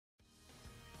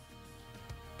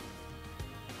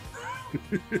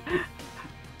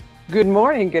Good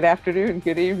morning, good afternoon,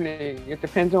 good evening. It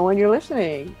depends on when you're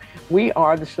listening. We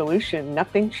are the solution.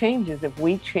 Nothing changes if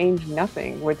we change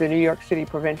nothing. We're the New York City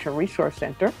Prevention Resource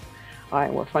Center.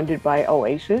 We're funded by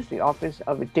OASIS, the Office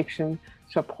of Addiction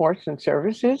Supports and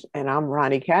Services. And I'm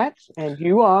Ronnie Katz, and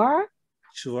you are?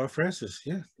 Chevar Francis.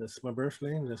 Yeah, that's my birth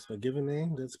name. That's my given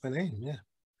name. That's my name.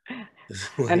 Yeah.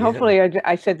 And hopefully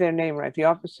I said their name right. The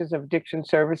Offices of Addiction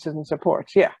Services and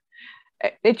Supports. Yeah.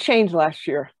 It changed last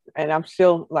year, and I'm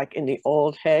still like in the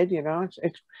old head, you know.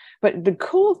 But the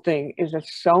cool thing is that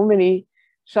so many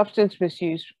substance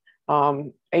misuse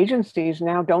agencies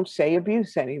now don't say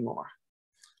abuse anymore.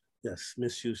 Yes,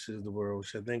 misuse is the word,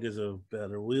 which I think is a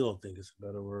better. We all think it's a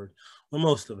better word. Well,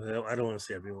 most of it. I don't want to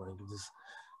say everyone because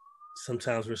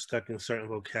sometimes we're stuck in certain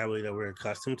vocabulary that we're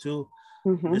accustomed to.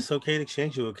 Mm-hmm. It's okay to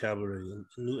change your vocabulary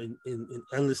and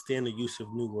understand the use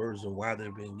of new words and why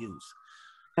they're being used.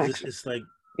 It's like,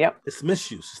 yep, it's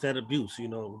misuse. It's not abuse. You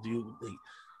know, do you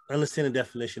understand the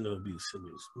definition of abuse?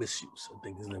 Misuse, I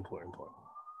think, is an important part.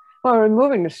 Well,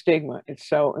 removing the stigma is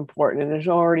so important, and there's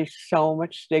already so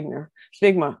much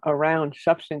stigma around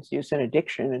substance use and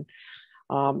addiction.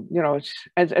 And you know, it's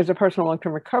as a person in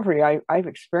long-term recovery, I've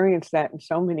experienced that in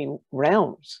so many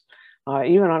realms,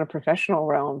 even on a professional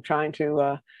realm, trying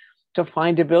to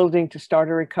find a building to start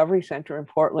a recovery center in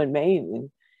Portland, Maine,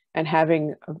 and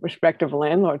having a prospective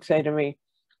landlord say to me,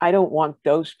 I don't want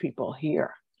those people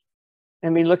here.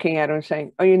 And me looking at him and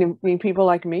saying, oh, you mean people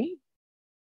like me?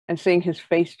 And seeing his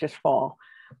face just fall.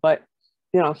 But,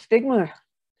 you know, stigma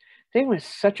is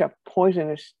such a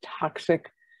poisonous,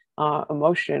 toxic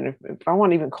emotion. If I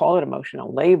want to even call it emotion, a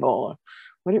label.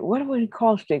 What do we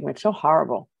call stigma? It's so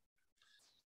horrible.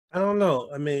 I don't know.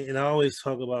 I mean, and I always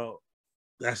talk about,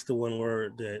 that's the one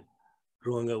word that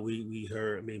growing up we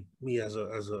heard. I mean, me as a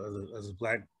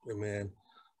black man,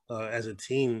 as a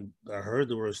teen, I heard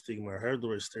the word stigma. I heard the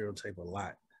word stereotype a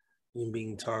lot. And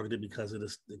being targeted because of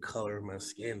the color of my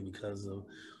skin, because of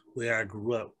where I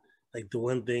grew up. Like the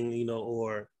one thing, you know,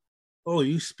 or, oh,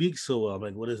 you speak so well. I'm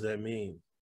like, what does that mean?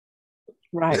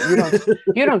 Right.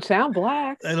 You don't sound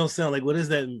black. I don't sound like, what is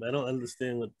that? I don't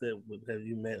understand what have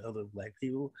you met other black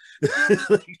people?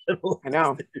 Like, I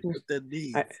know what that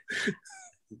means.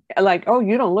 Like, oh,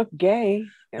 you don't look gay.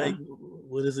 Like,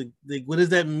 what is it? Like, what does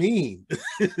that mean?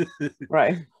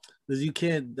 Right. Because you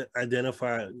can't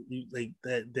identify, like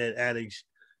that adage,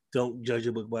 don't judge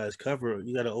a book by its cover.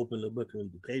 You got to open the book and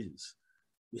read the pages.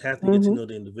 You have to get to know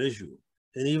the individual.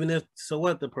 And even if, so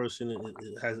what, the person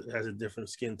has a different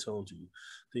skin tone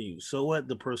to you. So what,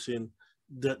 the person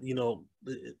that, you know,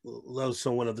 loves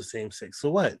someone of the same sex. So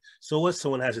what?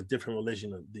 Someone has a different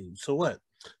religion than you. So what?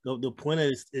 The point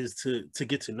is to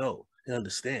get to know and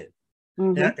understand.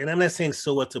 And I'm not saying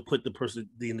so what to put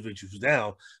the individuals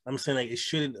down. I'm saying like it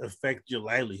shouldn't affect your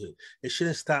livelihood. It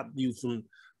shouldn't stop you from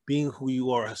being who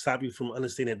you are, stop you from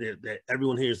understanding that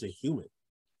everyone here is a human.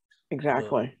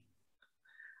 Exactly.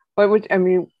 But I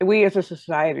mean, we as a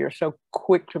society are so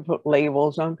quick to put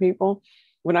labels on people.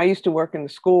 When I used to work in the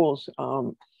schools,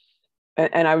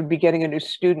 and I would be getting a new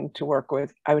student to work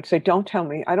with, I would say, don't tell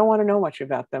me. I don't want to know much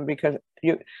about them because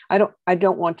I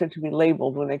don't want them to be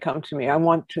labeled when they come to me. I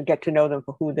want to get to know them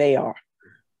for who they are.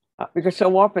 Because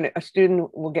so often a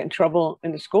student will get in trouble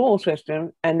in the school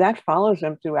system, and that follows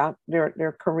them throughout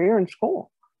their career in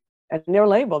school. And they're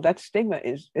labeled. That stigma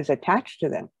is attached to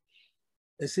them.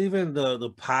 It's even the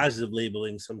positive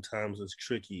labeling sometimes is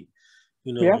tricky.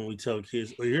 You know, when we tell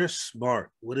kids, oh, you're smart,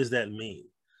 what does that mean?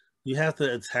 You have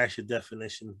to attach a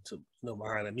definition to, you know,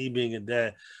 behind it. Me being a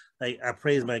dad, like I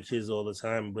praise my kids all the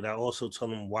time, but I also tell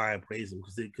them why I praise them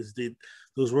because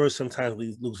those words sometimes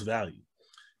lose value.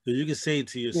 So you can say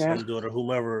to your son, daughter,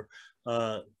 whomever,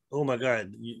 oh my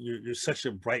God, you're such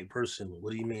a bright person.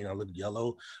 What do you mean? I look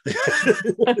yellow? What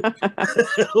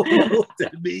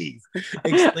that means?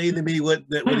 Explain to me what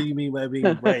do you mean by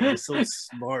being bright? You're so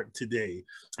smart today.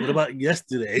 What about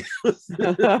yesterday?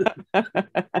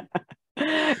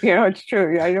 You know, it's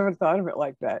true. I never thought of it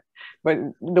like that. But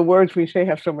the words we say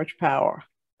have so much power.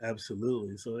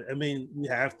 Absolutely. So, I mean, we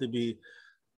have to be,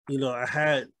 you know, I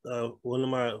had one of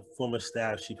my former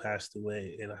staff, she passed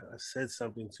away, and I said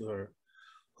something to her.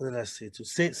 What did I say to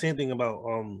her? Same thing about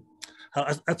how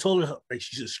I told her like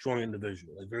she's a strong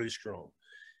individual, like very strong.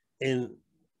 And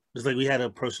it's like we had a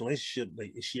personal relationship.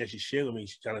 Like she actually shared with me.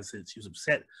 She kind of said she was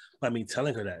upset by me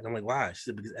telling her that, and I'm like, why? She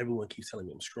said because everyone keeps telling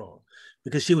me I'm strong.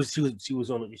 Because she was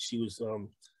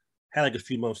had like a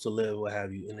few months to live, what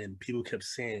have you, and then people kept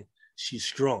saying she's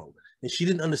strong, and she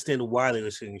didn't understand why they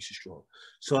were saying she's strong.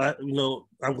 So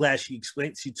I'm glad she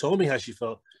told me how she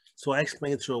felt. So I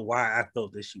explained to her why I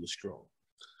felt that she was strong.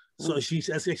 So she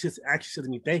actually said to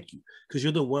me, thank you, because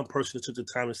you're the one person that took the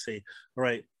time to say, all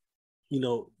right, you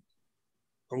know,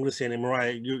 I'm going to say,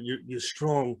 Mariah, you're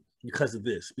strong because of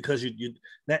this, because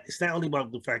it's not only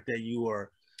about the fact that you are,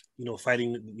 you know,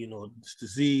 fighting, you know, this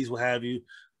disease, what have you.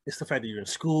 It's the fact that you're in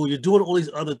school, you're doing all these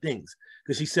other things.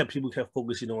 Because she said people kept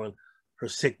focusing on her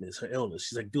sickness, her illness.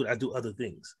 She's like, dude, I do other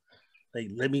things. Like,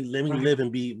 let me live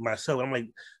and be myself. I'm like,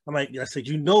 I said,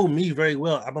 you know me very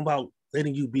well. I'm about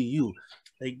letting you be you.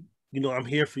 Like, you know, I'm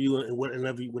here for you and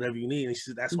whatever you need. And she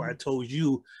said, that's why I told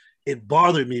you. It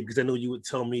bothered me because I know you would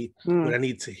tell me what I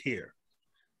need to hear.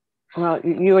 Well,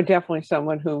 you are definitely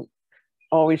someone who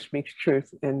always speaks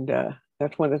truth, and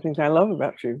that's one of the things I love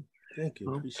about you. Thank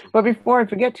you. But before I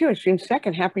forget too, it's June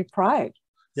 2nd. Happy Pride.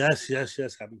 Yes. Happy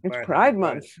Pride. It's Pride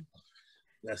Month.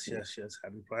 Yes.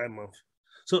 Happy Pride Month.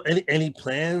 So any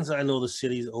plans? I know the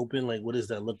city's open. Like, what does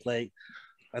that look like?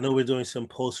 I know we're doing some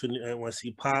posts for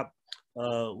NYC Pop.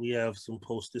 We have some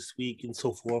posts this week and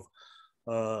so forth.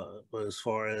 But as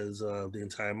far as the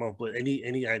entire month, but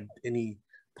any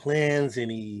plans,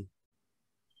 any,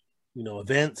 you know,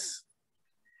 events?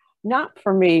 Not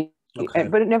for me, okay.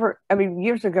 But it never. I mean,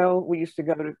 years ago we used to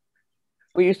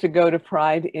go to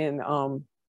Pride in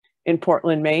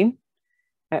Portland, Maine,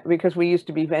 because we used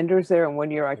to be vendors there, and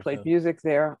one year I played music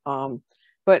there.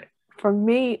 But for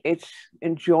me, it's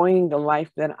enjoying the life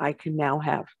that I can now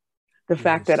have, the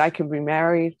fact that I can be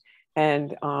married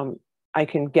and I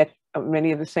can get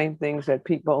many of the same things that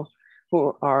people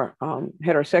who are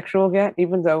heterosexual get,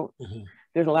 even though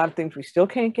there's a lot of things we still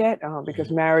can't get because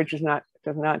marriage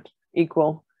does not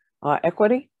equal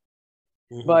equity.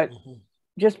 But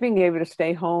just being able to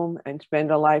stay home and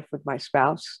spend a life with my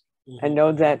spouse and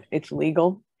know that it's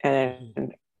legal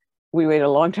and we wait a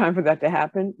long time for that to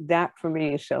happen, that for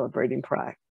me is celebrating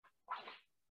Pride.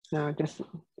 Just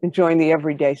enjoying the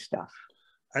everyday stuff.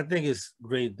 I think it's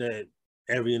great that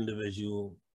every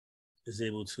individual is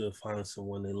able to find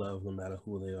someone they love, no matter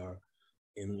who they are,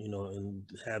 and you know, and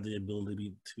have the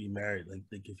ability to be married. Like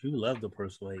if you love the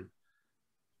person, like,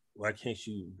 why can't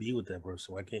you be with that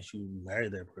person? Why can't you marry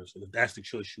that person? If that's the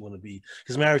choice you want to be,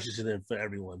 because marriage isn't for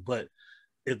everyone. But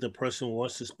if the person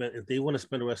wants to spend, if they want to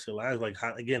spend the rest of their lives, like,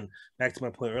 how, again, back to my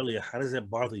point earlier, how does that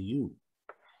bother you?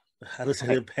 How does that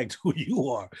impact who you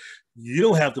are? You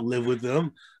don't have to live with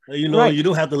them. You know, you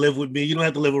don't have to live with me. You don't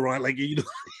have to live around, like, you know,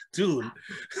 dude.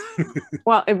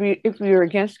 Well, if you're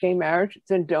against gay marriage,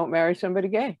 then don't marry somebody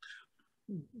gay.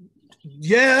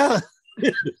 Yeah.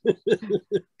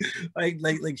 like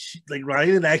Ryan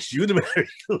didn't ask you to marry.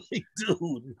 Like,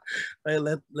 dude,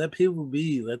 like, let people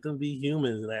be. Let them be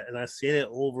humans. And I say that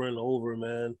over and over,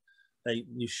 man. Like,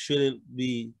 you shouldn't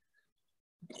be,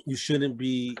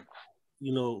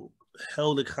 you know,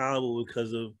 held accountable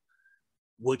because of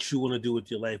what you want to do with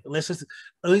your life. Unless it's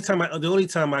the only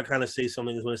time I kind of say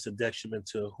something is when it's a detriment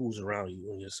to who's around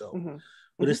you and yourself.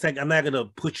 But it's like, I'm not gonna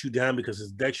put you down because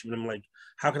it's detriment. I'm like,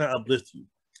 how can I uplift you?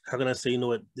 How can I say, you know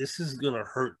what, this is gonna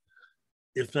hurt,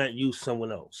 if not you,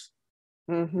 someone else.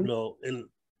 You know, and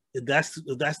if that's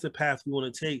the path you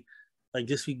want to take, like,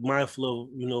 just be mindful of,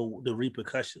 you know, the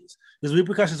repercussions. Because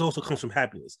repercussions also comes from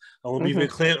happiness. I want to be very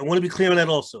clear. I want to be clear on that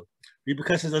also.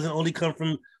 Repercussions doesn't only come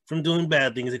from doing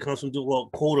bad things. It comes from doing, well,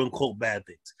 quote unquote bad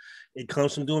things. It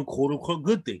comes from doing quote unquote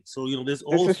good things. So, you know, there's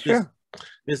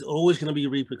always going to be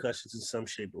repercussions in some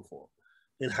shape or form.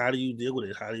 And how do you deal with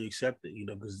it? How do you accept it? You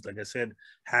know, because like I said,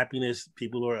 happiness,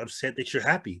 people are upset that you're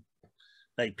happy.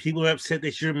 Like, people are upset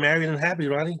that you're married and happy,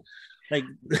 Ronnie. Like,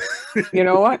 you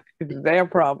know what? It's their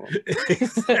problem.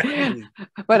 Exactly.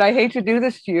 But I hate to do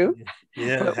this to you.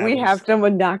 Yeah, but we have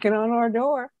someone knocking on our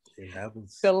door. It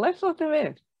happens. So let's let them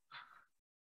in.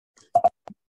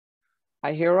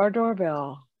 I hear our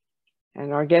doorbell,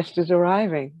 and our guest is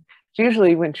arriving. It's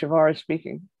usually when Chevar is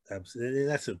speaking. Absolutely,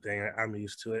 that's the thing. I'm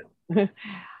used to it.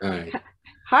 Hi.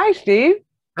 Hi, Steve.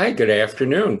 Hi. Good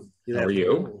afternoon. How are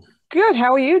you? Good.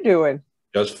 How are you doing?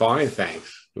 Just fine,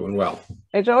 thanks. Doing well.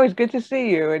 It's always good to see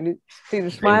you and see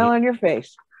the smile on your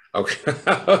face. Okay.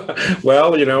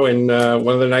 Well, you know, and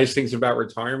one of the nice things about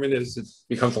retirement is it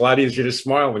becomes a lot easier to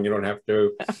smile when you don't have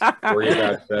to worry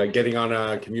about getting on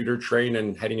a commuter train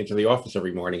and heading into the office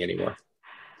every morning anymore.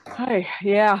 Hi.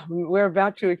 Yeah, we're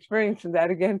about to experience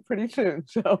that again pretty soon.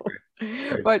 So,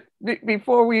 but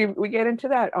before we get into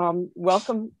that,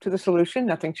 welcome to The Solution.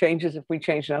 Nothing changes if we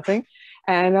change nothing.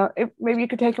 And if maybe you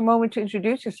could take a moment to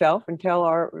introduce yourself and tell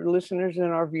our listeners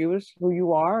and our viewers who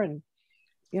you are and,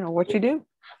 you know, what you do.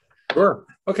 Sure.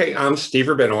 Okay. I'm Steve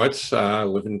Rabinowitz.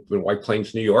 Live in White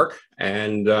Plains, New York.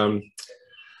 And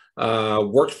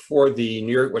Worked for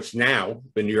the what's now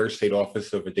the New York State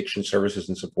Office of Addiction Services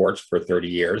and Supports for 30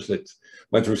 years. It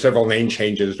went through several name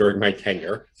changes during my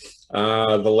tenure.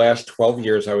 The last 12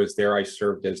 years I was there, I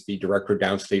served as the Director of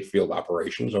Downstate Field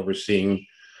Operations, overseeing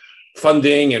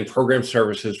funding and program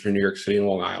services for New York City and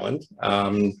Long Island.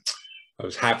 I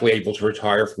was happily able to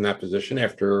retire from that position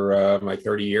after my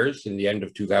 30 years in the end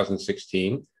of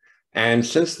 2016. And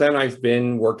since then, I've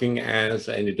been working as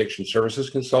an addiction services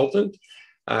consultant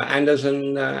and as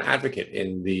an advocate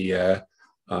in the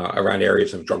around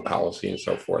areas of drug policy and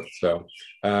so forth. So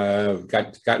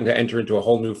gotten to enter into a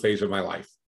whole new phase of my life.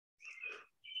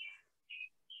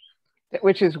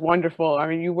 Which is wonderful. I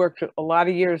mean, you worked a lot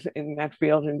of years in that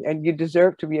field, and you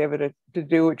deserve to be able to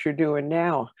do what you're doing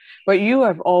now. But you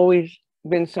have always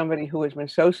been somebody who has been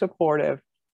so supportive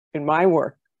in my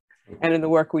work and in the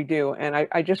work we do. And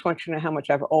I just want you to know how much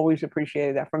I've always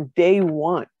appreciated that. From day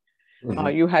one,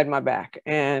 you had my back.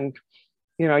 And,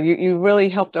 you know, you really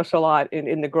helped us a lot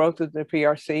in the growth of the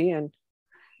PRC, and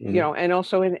you know, and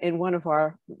also in one of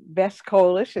our best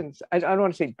coalitions. I don't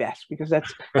want to say best because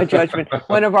that's a judgment.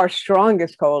 One of our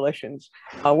strongest coalitions,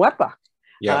 WEPA.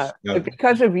 Yes.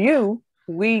 Because of you,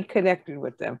 we connected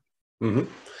with them.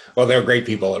 Well, they're great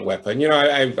people at WEPA. And, you know,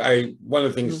 I one of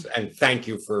the things, and thank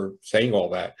you for saying all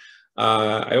that,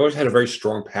 I always had a very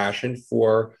strong passion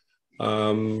for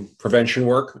prevention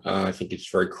work. I think it's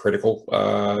very critical,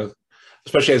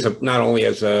 especially as not only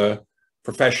as a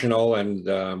professional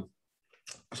and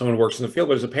someone who works in the field,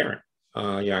 but as a parent. You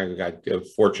know, I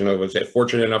was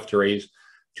fortunate enough to raise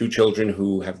two children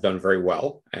who have done very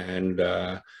well and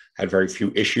had very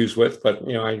few issues with. But,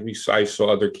 you know, I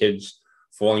saw other kids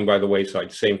falling by the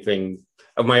wayside. Same thing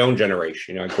of my own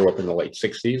generation. You know, I grew up in the late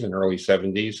 60s and early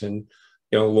 70s and,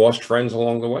 you know, lost friends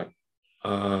along the way.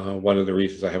 One of the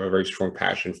reasons I have a very strong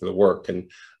passion for the work. And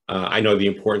I know the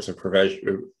importance of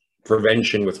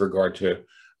prevention with regard to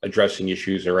addressing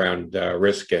issues around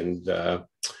risk and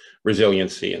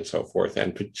resiliency and so forth.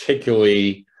 And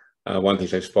particularly, one of the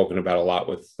things I've spoken about a lot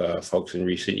with folks in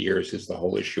recent years is the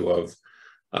whole issue of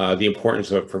the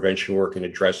importance of prevention work in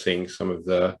addressing some of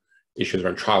the issues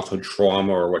around childhood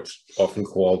trauma, or what's often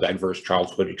called adverse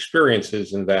childhood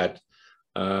experiences, and that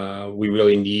we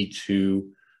really need to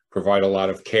provide a lot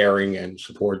of caring and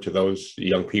support to those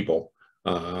young people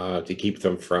to keep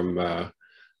them from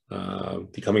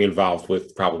becoming involved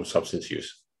with problem substance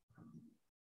use.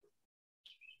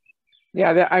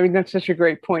 Yeah, I mean, that's such a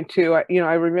great point too. You know,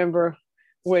 I remember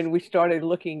when we started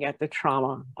looking at the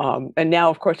trauma, and now,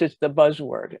 of course, it's the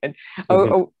buzzword. And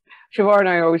Chevar and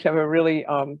I always have a really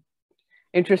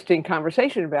interesting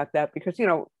conversation about that because, you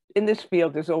know, in this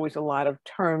field, there's always a lot of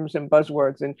terms and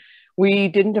buzzwords, and we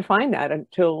didn't define that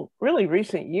until really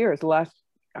recent years, the last,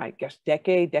 I guess,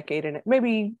 decade and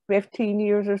maybe 15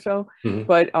 years or so.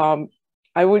 But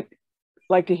I would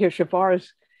like to hear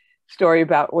Chevar's story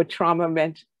about what trauma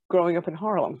meant growing up in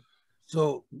Harlem.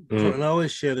 So, and I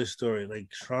always share this story, like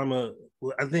trauma,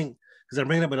 well, I think, because I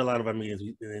bring it up in a lot of our meetings,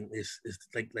 and it's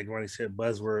like Ronnie said,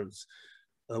 buzzwords.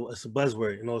 It's a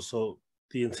buzzword, and also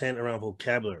the intent around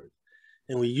vocabulary.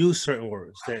 And we use certain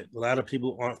words that a lot of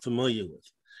people aren't familiar with.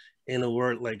 And a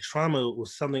word like trauma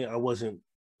was something I wasn't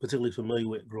particularly familiar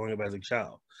with growing up as a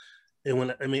child. And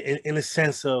when, I mean, in a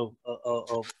sense of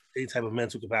any type of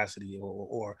mental capacity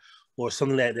or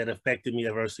something that affected me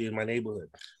adversely in my neighborhood.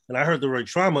 And I heard the word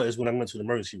trauma is when I went to the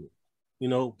emergency room. You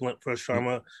know, blunt force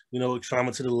trauma, you know,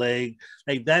 trauma to the leg.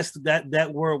 Like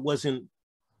that word wasn't,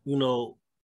 you know,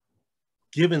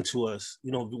 given to us,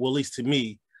 you know, well, at least to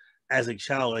me as a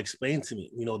child, explained to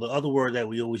me. You know, the other word that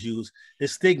we always use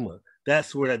is stigma.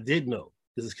 That's the word I did know,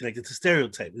 because it's connected to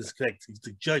stereotype, it's connected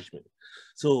to judgment.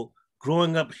 So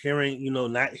growing up hearing, you know,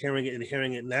 not hearing it and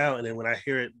hearing it now, and then when I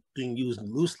hear it being used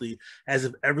loosely, as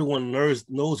if everyone knows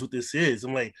what this is,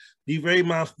 I'm like, be very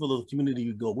mindful of the community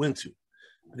you go into,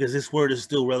 because this word is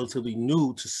still relatively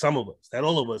new to some of us, not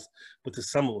all of us, but to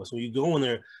some of us. When you go in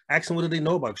there, ask them what do they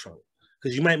know about trauma,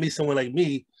 because you might meet someone like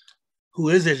me who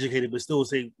is educated, but still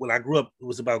say, when I grew up, it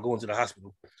was about going to the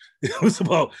hospital. It was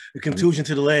about a contusion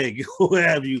to the leg, what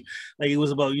have you. Like, it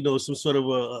was about, you know, some sort of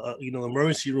a you know,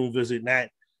 emergency room visit, not,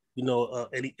 you know,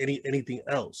 anything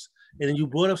else. And then you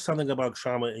brought up something about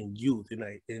trauma in youth and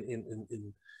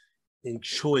in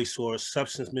choice or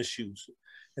substance misuse.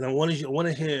 And I want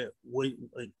to hear what,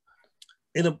 like,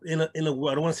 in a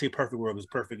world, I don't want to say perfect world, because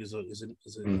perfect is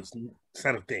it's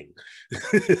not a thing.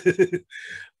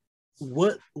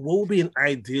 What would be an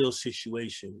ideal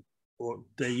situation or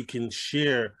that you can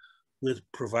share with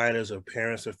providers or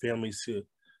parents or families to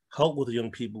help with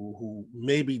young people who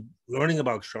may be learning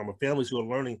about trauma, families who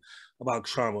are learning about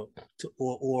trauma,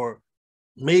 or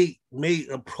may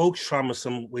approach trauma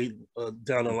some way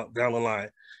down the line.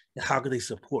 How can they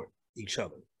support each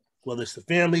other, whether it's the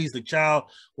families, the child,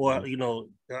 or you know?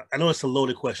 I know it's a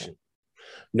loaded question.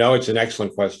 No, it's an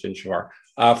excellent question, Chevar.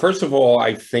 First of all,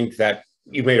 I think that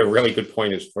you made a really good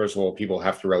point. Is first of all, people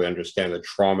have to really understand that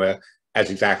trauma, as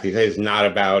exactly said, is not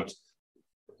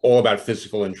all about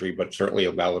physical injury, but certainly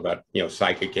about you know,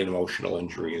 psychic and emotional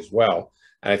injury as well.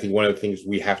 And I think one of the things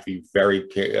we have to be very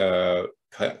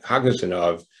cognizant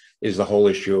of is the whole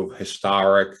issue of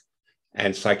historic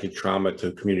and psychic trauma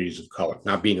to communities of color.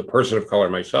 Not being a person of color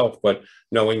myself, but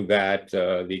knowing that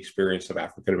the experience of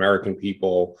African American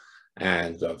people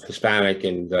and of Hispanic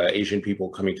and Asian people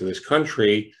coming to this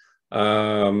country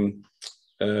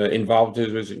involved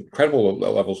with incredible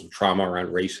levels of trauma around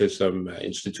racism,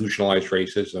 institutionalized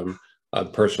racism,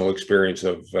 personal experience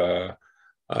of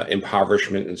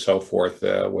impoverishment and so forth,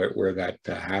 where that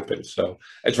happens. So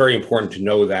it's very important to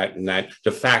know that, and that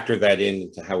to factor that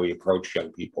into how we approach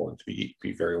young people and to be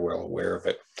very well aware of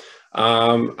it.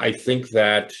 I think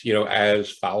that, you know,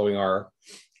 as following our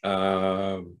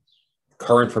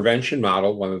current prevention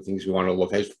model, one of the things we want to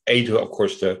look at is of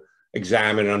course, to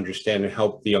examine and understand and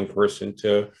help the young person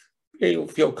to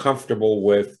feel comfortable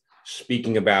with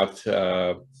speaking about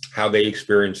how they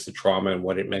experienced the trauma and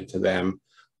what it meant to them,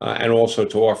 and also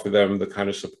to offer them the kind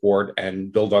of support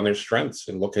and build on their strengths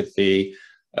and look at the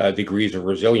degrees of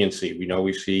resiliency. We know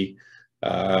we see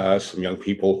some young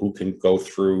people who can go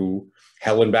through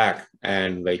hell and back,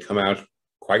 and they come out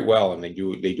quite well, and they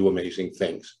do amazing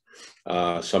things.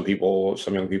 Some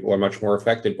young people are much more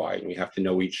affected by it, and we have to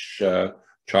know each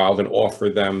child and offer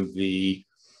them the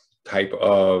type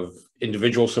of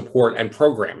individual support and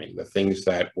programming, the things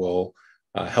that will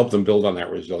help them build on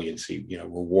that resiliency. You know,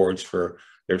 rewards for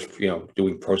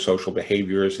doing pro-social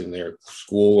behaviors in their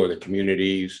school or their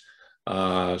communities,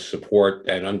 support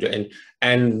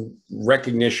and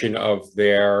recognition of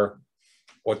their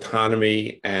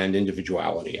autonomy and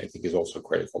individuality, I think, is also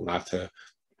critical. Not to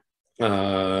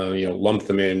lump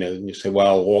them in and you say,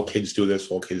 well, all kids do this,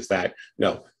 all kids that.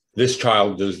 No, this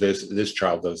child does this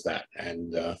child does that.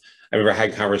 And I remember I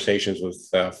had conversations with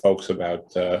folks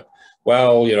about,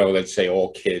 let's say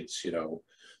all kids,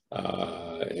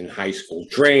 in high school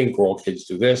drink, or all kids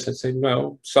do this. I'd say,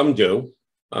 no, some do,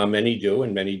 many do,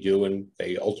 and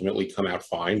they ultimately come out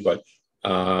fine. But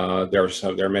there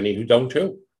are many who don't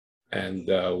too. And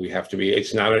we have to be,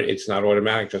 it's not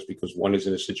automatic just because one is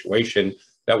in a situation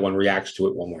that one reacts to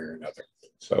it one way or another.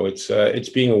 So it's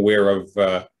being aware of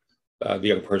the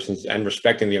young person's and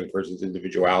respecting the young person's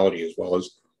individuality, as well as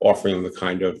offering them the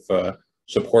kind of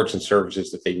supports and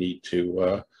services that they need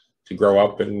to grow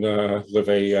up and live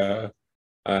a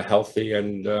healthy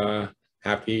and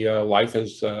happy life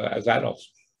as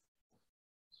adults.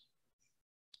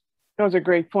 Those are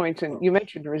great points. And you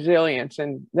mentioned resilience,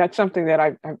 and that's something that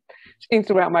I've seen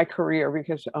throughout my career,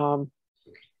 because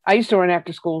I used to run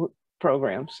after school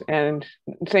programs, and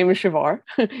same as Chevar.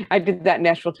 I did that in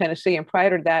Nashville, Tennessee. And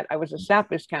prior to that, I was a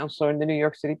SAPIS counselor in the New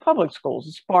York City public schools,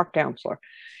 a SPARK counselor.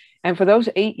 And for those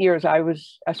 8 years I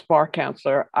was a SPARK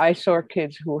counselor, I saw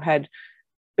kids who had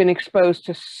been exposed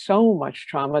to so much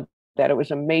trauma that it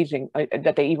was amazing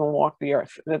that they even walked the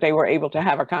earth, that they were able to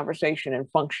have a conversation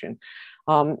and function.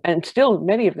 And still,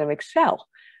 many of them excel.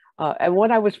 And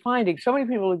what I was finding, so many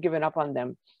people have given up on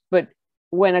them, but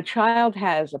when a child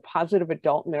has a positive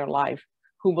adult in their life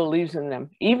who believes in them,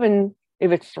 even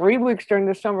if it's 3 weeks during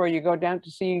the summer, you go down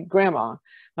to see grandma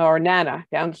or Nana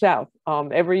down south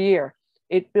every year,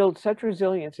 it builds such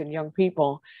resilience in young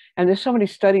people. And there's so many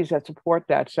studies that support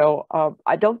that. So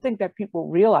I don't think that people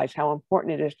realize how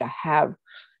important it is to have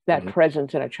that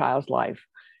presence in a child's life.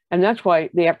 And that's why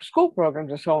the after school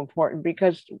programs are so important,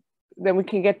 because then we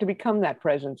can get to become that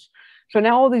presence. So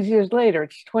now all these years later,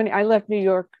 I left New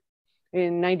York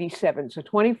in 97. So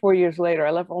 24 years later,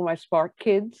 I left all my SPARK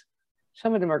kids.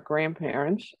 Some of them are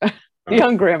grandparents,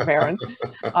 young grandparents,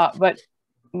 but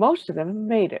most of them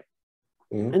made it.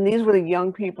 And these were the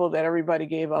young people that everybody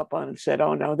gave up on and said,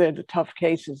 oh no, they're the tough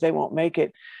cases, they won't make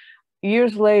it.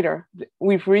 Years later,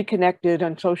 we've reconnected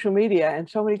on social media, and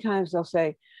so many times they'll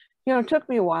say, it took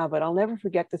me a while, but I'll never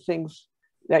forget the things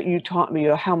that you taught me,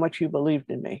 or how much you believed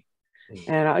in me.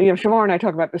 And, Chevar and I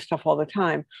talk about this stuff all the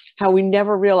time, how we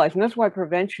never realize, and that's why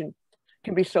prevention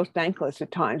can be so thankless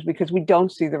at times, because we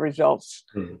don't see the results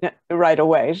right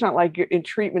away. It's not like you're in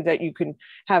treatment that you can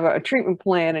have a treatment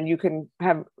plan and you can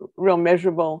have real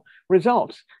measurable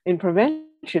results. In prevention,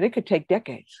 it could take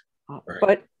decades,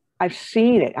 but I've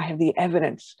seen it. I have the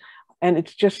evidence, and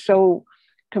it's just so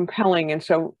compelling and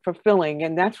so fulfilling.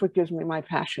 And that's what gives me my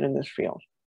passion in this field.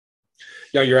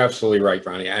 Yeah, you're absolutely right,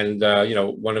 Ronnie. And,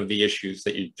 one of the issues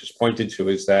that you just pointed to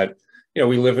is that,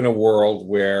 we live in a world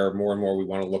where more and more we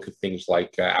want to look at things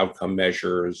like outcome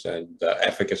measures and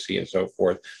efficacy and so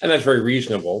forth. And that's very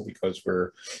reasonable because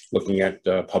we're looking at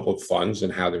public funds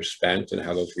and how they're spent and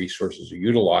how those resources are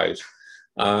utilized.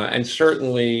 And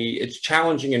certainly it's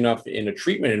challenging enough in a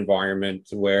treatment environment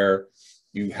where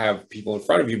you have people in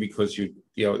front of you because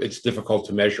it's difficult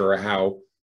to measure how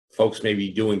folks may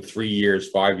be doing 3 years,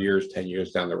 5 years, 10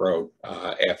 years down the road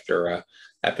after an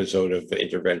episode of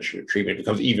intervention or treatment. It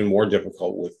becomes even more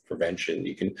difficult with prevention.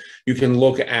 You can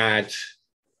look at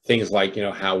things like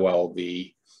how well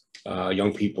the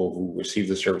young people who received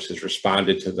the services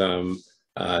responded to them.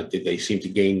 Did they seem to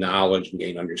gain knowledge and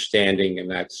gain understanding?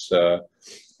 And that's a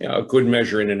good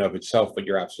measure in and of itself. But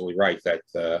you're absolutely right that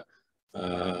the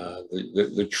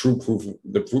true proof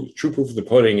of the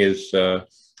pudding is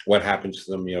what happens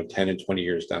to them 10 and 20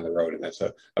 years down the road, and that's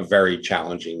a very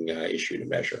challenging issue to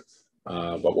measure.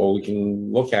 But what we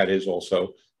can look at is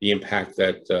also the impact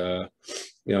that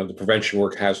the prevention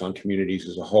work has on communities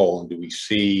as a whole, and do we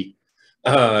see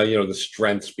the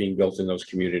strengths being built in those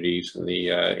communities and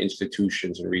the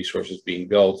institutions and resources being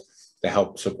built to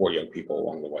help support young people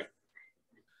along the way.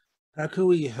 How can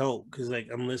we help? Because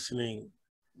I'm listening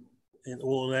and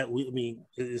all that.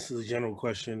 This is a general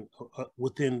question.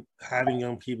 Within having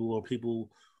young people or people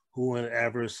who are in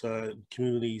adverse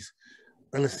communities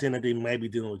understand that they might be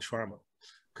dealing with trauma.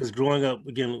 Because growing up,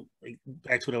 again,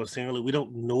 back to what I was saying earlier, we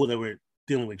don't know that we're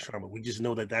dealing with trauma. We just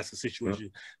know that that's the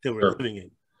situation that we're living in.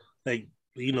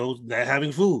 Not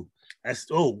having food.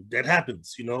 That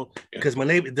happens, because my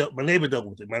neighbor dealt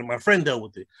with it. My friend dealt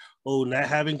with it. Not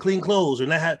having clean clothes, or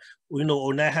not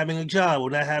having a job, or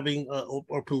not having,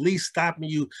 or police stopping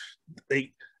you.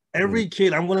 Every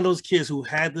kid, I'm one of those kids who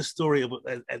had the story of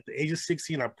at the age of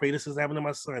 16. I pray this is happening to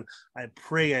my son. I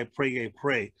pray. At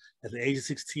the age of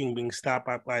 16, being stopped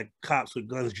by cops with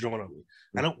guns drawn on me.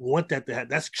 I don't want that to happen.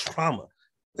 That's trauma.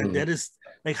 That is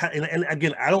and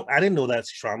again, I didn't know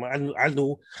that's trauma.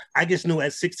 I just knew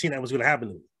at 16 that was going to happen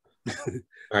to me.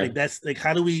 Right. That's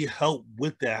how do we help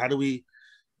with that? How do we,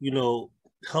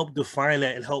 help define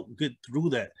that and help get through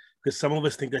that? Because some of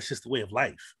us think that's just the way of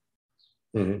life.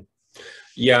 Mm-hmm.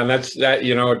 Yeah, and that's that.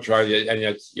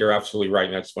 And you're absolutely right.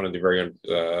 And that's one of the very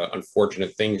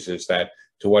unfortunate things is that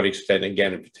to what extent,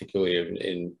 again, and particularly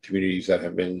in communities that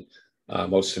have been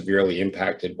most severely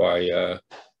impacted by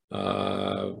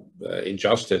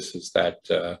injustice, is that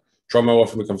trauma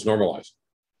often becomes normalized,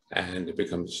 and it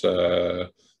becomes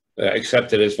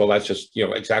accepted as, well, that's just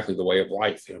exactly the way of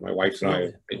life. My wife and I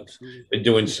have been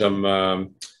doing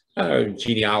some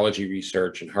genealogy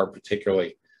research, and her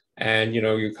particularly, and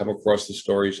you come across the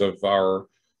stories of our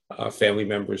family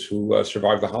members who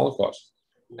survived the Holocaust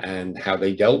and how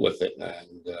they dealt with it,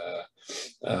 and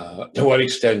to what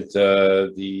extent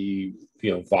the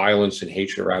violence and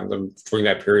hatred around them during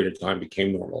that period of time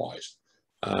became normalized.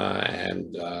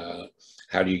 And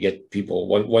how do you get people,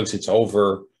 once it's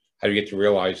over, how do you get to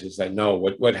realize is that, no,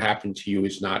 what happened to you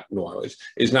is not normal,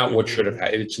 is not what should have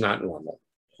happened. It's not normal.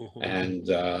 And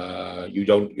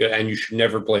you should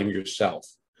never blame yourself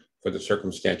for the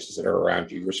circumstances that are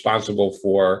around you. You're responsible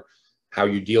for how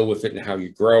you deal with it and how you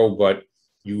grow, but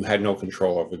you had no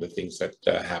control over the things that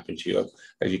happened to you.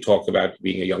 As you talked about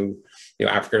being a young,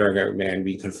 African-American man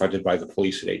being confronted by the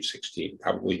police at age 16,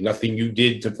 probably nothing you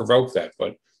did to provoke that,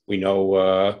 but we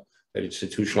know that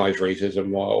institutionalized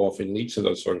racism often leads to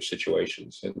those sort of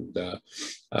situations. And,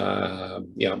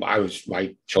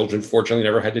 my children fortunately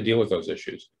never had to deal with those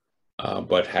issues,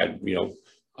 but had,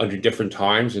 under different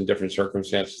times and different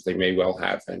circumstances, they may well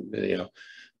have. And,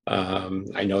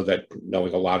 I know that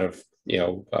knowing a lot of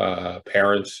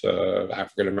parents,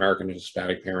 African-American and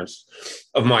Hispanic parents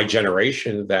of my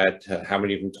generation, that how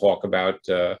many of them talk about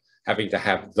having to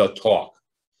have the talk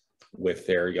with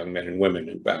their young men and women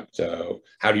about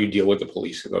how do you deal with the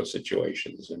police in those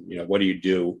situations, and what do you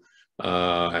do,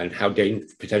 and how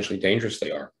potentially dangerous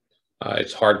they are.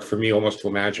 It's hard for me almost to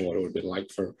imagine what it would have been like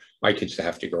for my kids to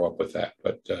have to grow up with that.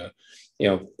 But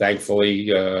thankfully,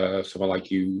 someone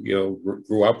like you,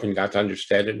 grew up and got to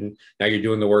understand it, and now you're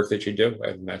doing the work that you do,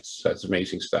 and that's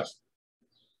amazing stuff.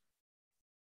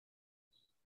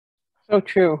 So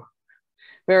true,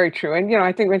 very true. And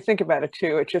I think when I think about it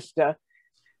too, it's just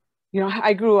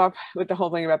I grew up with the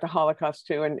whole thing about the Holocaust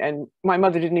too, and my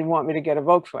mother didn't even want me to get a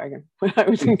Volkswagen when I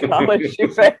was in college.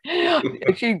 She said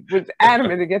she was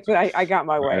adamant to get to. I got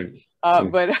my way.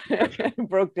 But it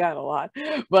broke down a lot.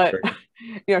 But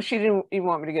she didn't even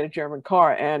want me to get a German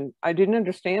car, and I didn't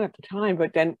understand at the time.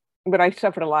 But then but I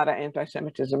suffered a lot of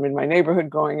anti-Semitism in my neighborhood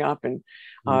growing up, and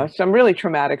some really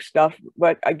traumatic stuff.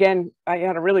 But again, I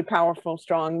had a really powerful,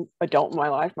 strong adult in my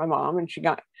life, my mom, and she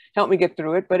helped me get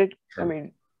through it. But I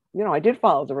mean, I did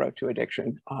follow the road to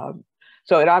addiction.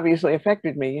 So it obviously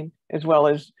affected me, as well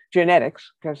as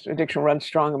genetics, because addiction runs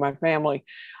strong in my family.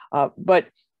 But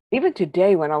even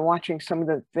today, when I'm watching some of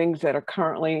the things that are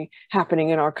currently happening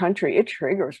in our country, it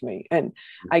triggers me. And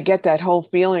I get that whole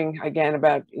feeling again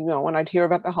about, when I'd hear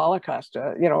about the Holocaust,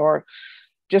 or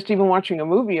just even watching a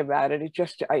movie about it,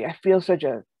 I feel such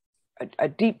a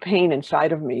deep pain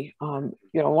inside of me.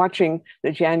 Watching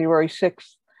the January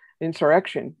 6th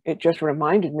insurrection, it just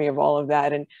reminded me of all of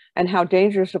that, and how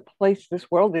dangerous a place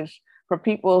this world is for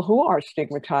people who are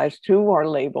stigmatized, who are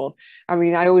labeled. I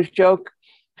mean, I always joke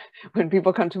when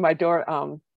people come to my door,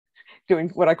 doing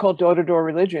what I call door-to-door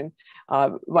religion,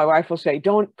 my wife will say,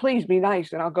 please be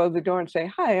nice. And I'll go to the door and say,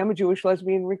 hi, I'm a Jewish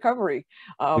lesbian in recovery.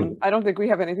 I don't think we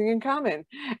have anything in common.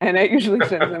 And that usually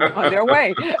sends them on their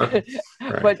way. Right.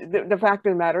 But the fact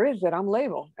of the matter is that I'm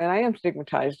labeled and I am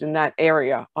stigmatized in that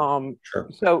area. Sure.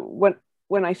 So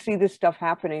when I see this stuff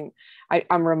happening,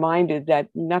 I'm reminded that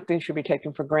nothing should be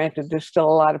taken for granted. There's still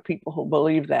a lot of people who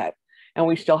believe that. And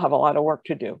we still have a lot of work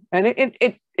to do. And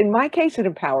it in my case, it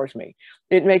empowers me.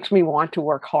 It makes me want to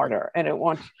work harder, and it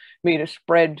wants me to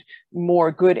spread more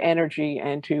good energy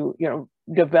and to,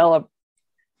 develop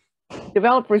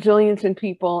resilience in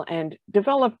people and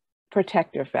develop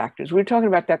protective factors. We were talking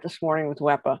about that this morning with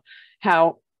WEPA,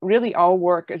 how really our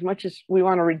work, as much as we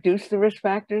want to reduce the risk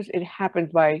factors, it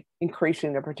happens by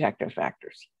increasing the protective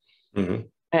factors. Mm-hmm.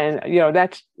 And,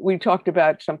 we talked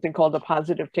about something called the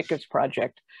Positive Tickets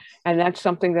Project. And that's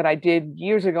something that I did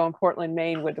years ago in Portland,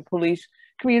 Maine, where the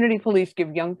community police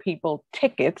give young people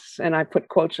tickets, and I put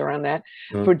quotes around that,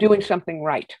 for doing something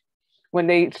right. When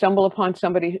they stumble upon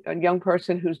a young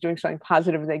person who's doing something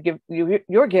positive, they give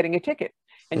you're getting a ticket.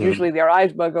 And usually their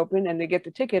eyes bug open and they get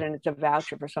the ticket, and it's a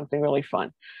voucher for something really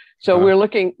fun. So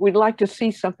we'd like to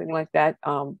see something like that,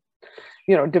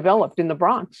 developed in the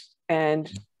Bronx,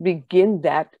 and begin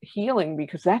that healing,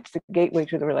 because that's the gateway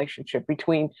to the relationship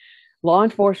between law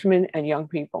enforcement and young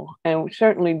people. And we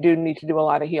certainly do need to do a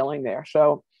lot of healing there.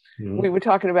 So we were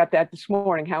talking about that this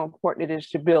morning, how important it is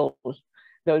to build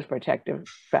those protective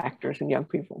factors in young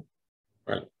people.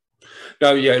 Right.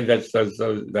 No, yeah,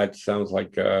 that sounds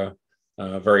like a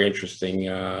very interesting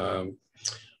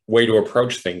way to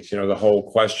approach things. The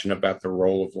whole question about the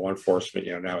role of law enforcement,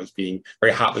 now is being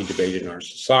very hotly debated in our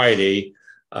society.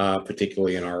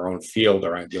 Particularly in our own field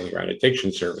dealing around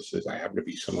addiction services. I happen to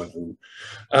be someone who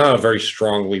very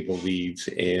strongly believes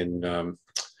in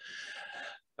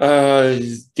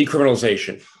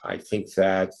decriminalization. I think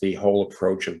that the whole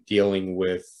approach of dealing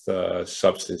with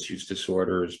substance use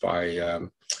disorders by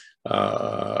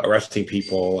arresting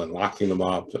people and locking them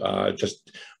up,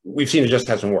 we've seen it just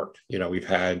hasn't worked. We've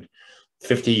had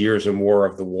 50 years or more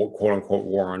of the quote unquote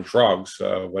war on drugs.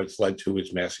 What it's led to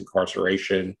is mass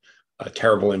incarceration, a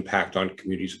terrible impact on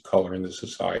communities of color in the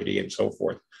society, and so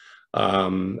forth.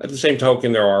 At the same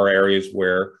token, there are areas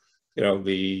where,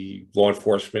 the law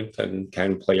enforcement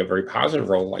can play a very positive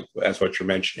role, like that's what you're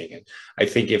mentioning. And I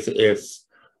think if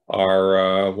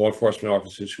our law enforcement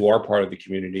officers who are part of the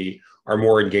community are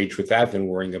more engaged with that than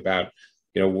worrying about,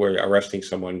 we're arresting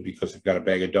someone because they've got a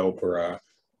bag of dope or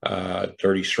a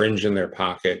dirty syringe in their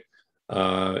pocket,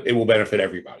 it will benefit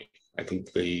everybody. I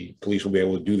think the police will be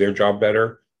able to do their job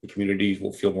better. The communities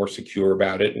will feel more secure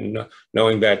about it, and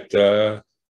knowing that the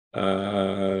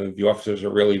officers are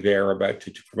really there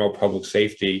to promote public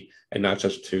safety and not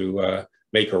just to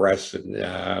make arrests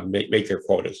and make their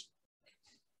quotas.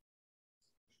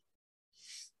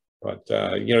 But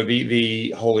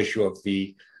the whole issue of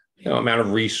the amount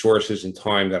of resources and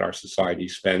time that our society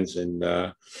spends in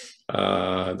the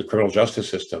criminal justice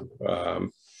system,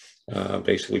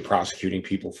 basically prosecuting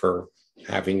people for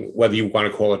having, whether you want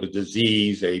to call it a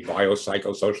disease, a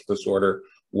biopsychosocial disorder,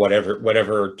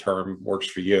 whatever term works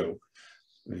for you,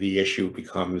 the issue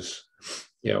becomes,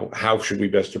 how should we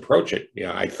best approach it?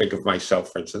 I think of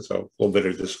myself, for instance, a little bit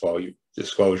of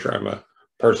disclosure. I'm a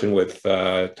person with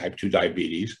type 2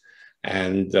 diabetes,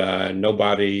 and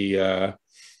nobody,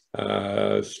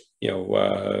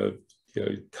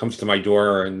 comes to my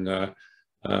door and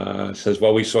says,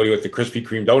 well, we saw you at the Krispy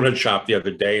Kreme donut shop the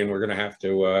other day, and we're going to have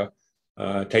to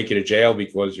take you to jail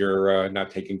because you're not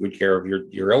taking good care of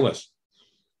your illness.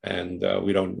 And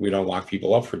we don't lock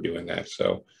people up for doing that.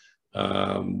 So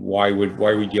why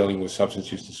are we dealing with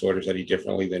substance use disorders any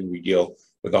differently than we deal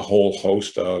with a whole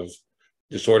host of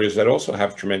disorders that also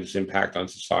have tremendous impact on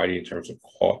society in terms of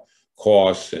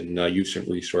costs and use of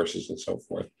resources and so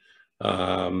forth?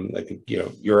 I think,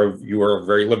 you are a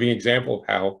very living example of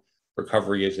how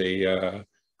recovery is a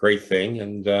great thing,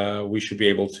 and we should be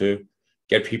able to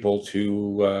get people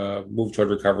to move toward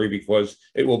recovery because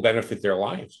it will benefit their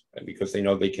lives and because they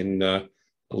know they can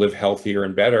live healthier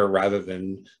and better rather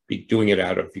than be doing it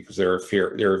out of because they're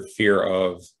fear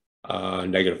of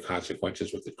negative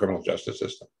consequences with the criminal justice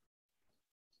system.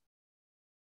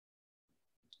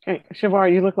 Okay,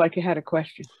 Chevar, you look like you had a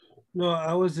question. No,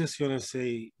 I was just gonna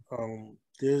say,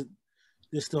 there's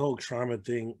the whole trauma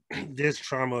thing. There's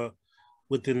trauma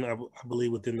within, I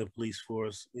believe, within the police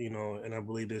force, and I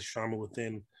believe there's trauma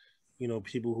within,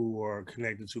 people who are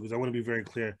connected to. Because I want to be very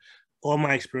clear, all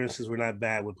my experiences were not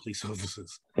bad with police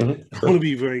officers. Mm-hmm. I want to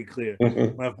be very clear.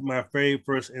 Mm-hmm. My very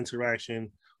first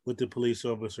interaction with the police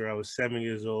officer, I was 7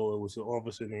 years old. It was an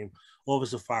officer named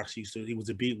Officer Fox. He was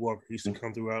a beat walker. He used to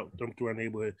come through our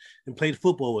neighborhood and played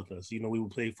football with us. We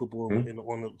would play football on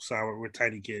the side. We're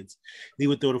tiny kids. He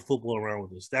would throw the football around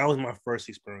with us. That was my first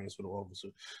experience with an officer.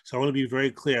 So I want to be very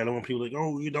clear. I don't want people like,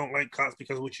 oh, you don't like cops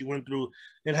because of what you went through.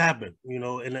 It happened, and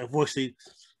unfortunately,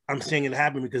 I'm saying it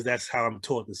happened because that's how I'm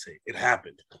taught to say it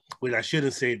happened. When I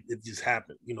shouldn't say it just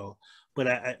happened, But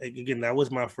again, that was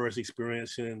my first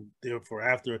experience, and therefore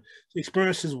after, the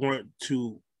experiences weren't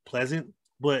too pleasant.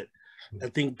 But I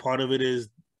think part of it is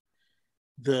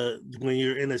when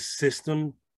you're in a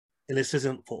system, and this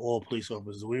isn't for all police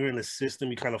officers. When you're in a system,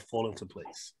 you kind of fall into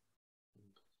place,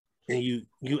 and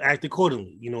you act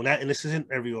accordingly. And this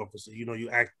isn't every officer. You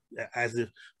act as if,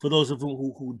 for those of them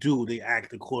who do, they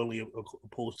act accordingly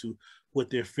opposed to what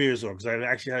their fears are. Because I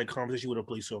actually had a conversation with a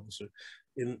police officer.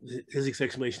 And his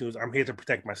explanation was, I'm here to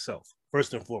protect myself,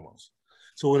 first and foremost.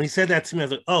 So when he said that to me, I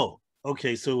was like, oh,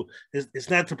 okay, so it's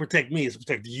not to protect me, it's to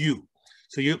protect you.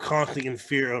 So you're constantly in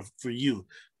fear for you.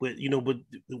 But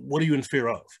what are you in fear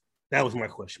of? That was my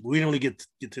question. But we didn't really get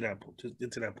to that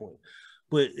point.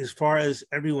 But as far as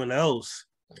everyone else,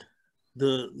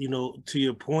 to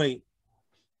your point,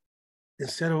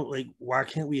 instead of like, why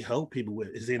can't we help people with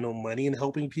it? Is there no money in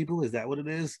helping people? Is that what it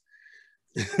is?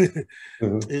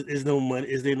 Is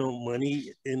there no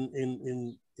money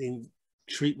in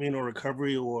treatment or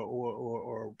recovery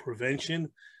or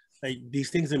prevention? Like, these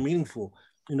things are meaningful,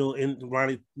 and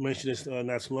Ronnie mentioned this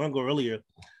not so long ago earlier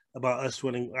about us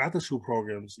running after school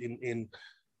programs,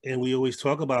 and we always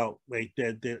talk about like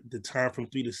that the time from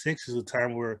 3 to 6 is a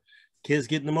time where kids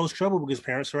get in the most trouble because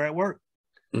parents are at work.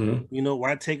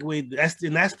 Why take away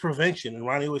that's prevention? And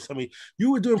Ronnie always tell me,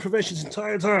 you were doing prevention this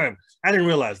entire time. I didn't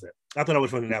realize that. I thought I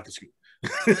was running after school.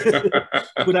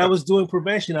 But I was doing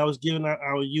prevention. I was giving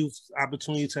our youth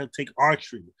opportunity to take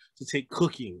archery, to take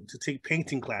cooking, to take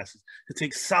painting classes, to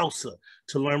take salsa,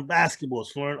 to learn basketball,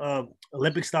 to learn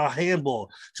Olympic style handball,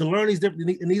 to learn these different,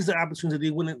 and these are opportunities that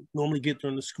they wouldn't normally get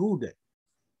during the school day.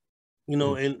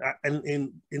 And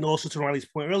also to Ronnie's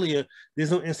point earlier,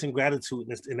 there's no instant gratitude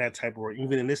in that type of work.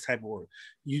 Even in this type of work,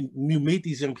 you meet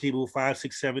these young people 5,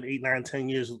 6, 7, 8, 9, 10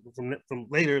 years from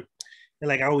later, and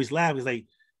like I always laugh, is like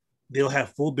they'll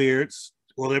have full beards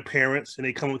or their parents, and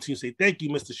they come up to you and say, "Thank you,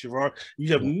 Mr. Chevar."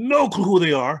 You have no clue who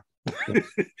they are.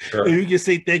 Sure. And you can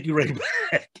say thank you right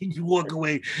back. And you walk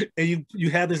away, and you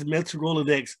have this mental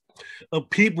Rolodex of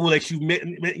people that you met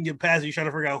in your past. And you're trying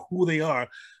to figure out who they are.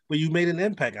 But you made an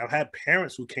impact. I've had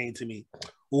parents who came to me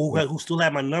who still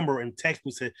had my number and text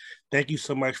me, said, thank you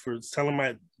so much for telling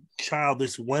my child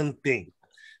this one thing,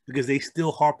 because they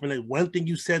still harp on that one thing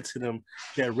you said to them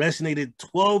that resonated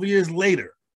 12 years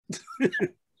later.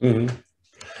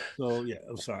 So, yeah,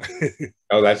 I'm sorry.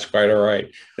 Oh, that's quite all right.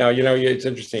 Now, it's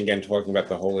interesting, again, talking about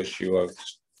the whole issue of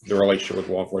the relationship with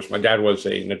law enforcement. My dad was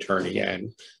an attorney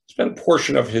and spent a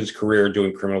portion of his career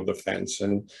doing criminal defense.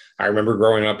 And I remember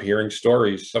growing up hearing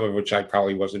stories, some of which I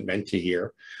probably wasn't meant to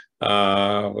hear.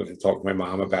 I talked to my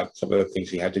mom about some of the things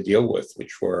he had to deal with,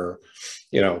 which were,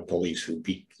 police who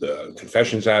beat the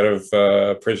confessions out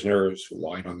of prisoners, who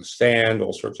lied on the stand,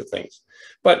 all sorts of things.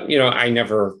 But, I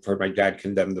never heard my dad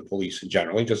condemn the police in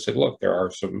general. He just said, look, there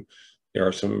are some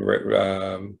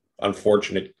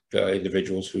unfortunate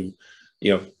individuals who,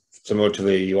 similar to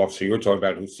the officer you were talking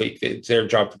about, who think it's their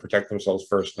job to protect themselves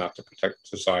first, not to protect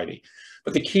society.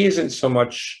 But the key isn't so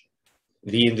much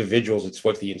the individuals, it's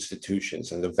what the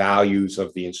institutions and the values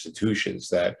of the institutions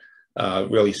that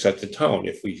really set the tone.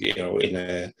 If we, in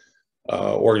a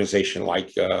organization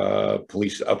like a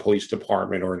police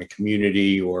department, or in a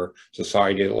community or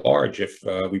society at large, if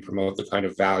we promote the kind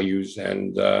of values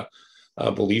and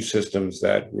belief systems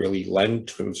that really lend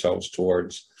themselves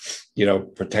towards,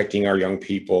 protecting our young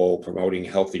people, promoting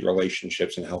healthy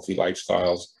relationships and healthy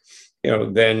lifestyles,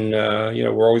 then,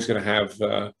 we're always going to have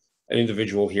an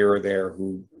individual here or there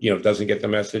who, doesn't get the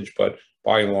message, but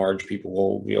by and large,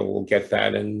 people will get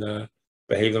that and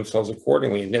behave themselves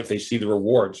accordingly. And if they see the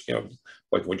rewards,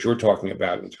 like what you're talking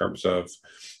about in terms of,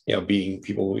 being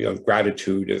people,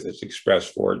 gratitude as it's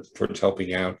expressed towards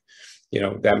helping out,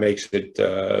 that makes it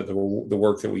the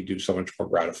work that we do so much more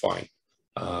gratifying.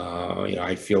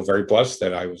 I feel very blessed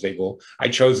that I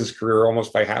chose this career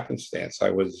almost by happenstance. I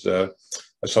was a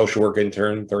social work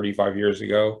intern 35 years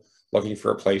ago, looking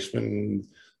for a placement. And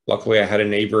luckily, I had a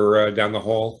neighbor down the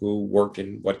hall who worked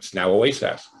in what's now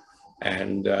OASAS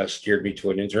and steered me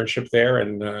to an internship there.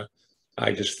 And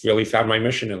I just really found my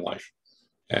mission in life.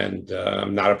 And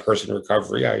I'm not a person in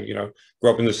recovery. I,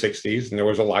 grew up in the 60s and there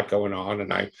was a lot going on,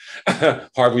 and I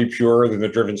hardly purer than the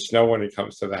driven snow when it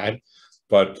comes to that.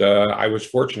 But I was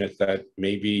fortunate that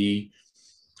maybe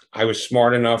I was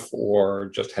smart enough or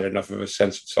just had enough of a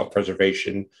sense of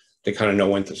self-preservation to kind of know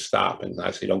when to stop. And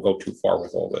I say, don't go too far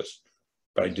with all this.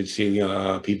 But I did see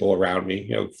people around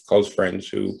me, close friends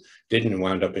who didn't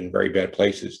wound up in very bad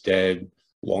places, dead,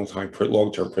 long-term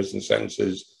prison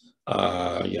sentences,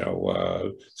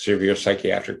 severe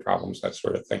psychiatric problems, that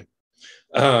sort of thing.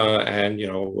 And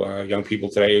young people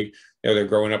today, they're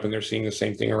growing up and they're seeing the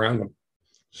same thing around them.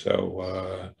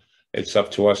 So it's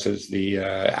up to us as the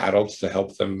adults to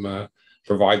help them,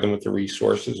 provide them with the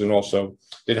resources. And also,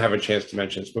 didn't have a chance to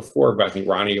mention this before, but I think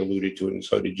Ronni alluded to it, and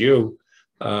so did you,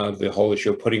 the whole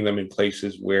issue of putting them in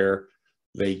places where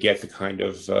they get the kind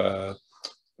of,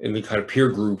 in the kind of peer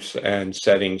groups and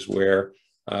settings where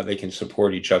they can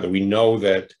support each other. We know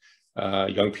that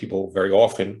young people very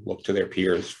often look to their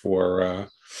peers for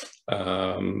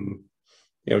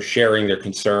sharing their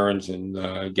concerns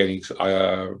and getting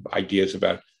ideas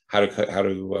about how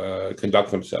to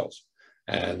conduct themselves.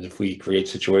 And if we create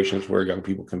situations where young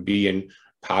people can be in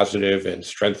positive and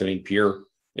strengthening peer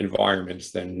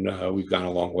environments, then we've gone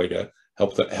a long way to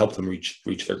help them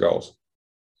reach their goals.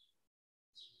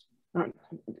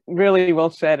 Really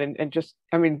well said, and just,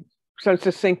 so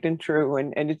succinct and true,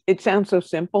 and it sounds so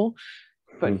simple,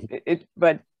 but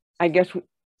but I guess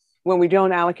when we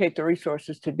don't allocate the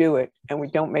resources to do it, and we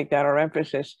don't make that our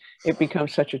emphasis, it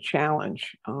becomes such a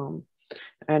challenge.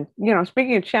 And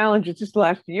speaking of challenges, this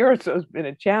last year or so has been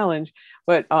a challenge.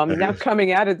 But now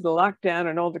coming out of the lockdown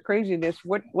and all the craziness,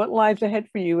 what lies ahead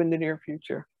for you in the near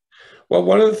future? Well,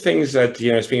 one of the things that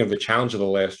speaking of the challenge of the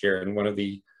last year, and one of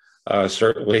the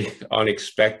certainly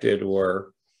unexpected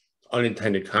or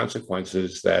unintended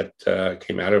consequences that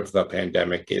came out of the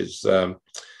pandemic is,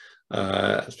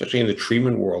 especially in the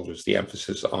treatment world, was the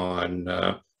emphasis on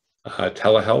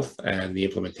telehealth and the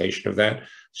implementation of that.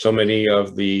 So many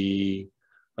of the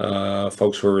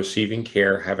folks who are receiving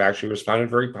care have actually responded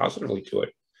very positively to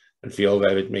it and feel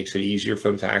that it makes it easier for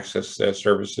them to access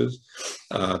services.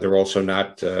 They're also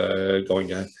not going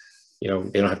to, they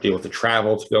don't have to deal with the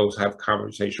travel to go have a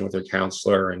conversation with their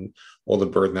counselor and all the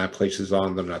burden that places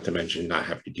on them, not to mention not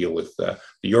having to deal with the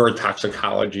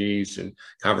urotoxicologies and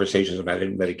conversations about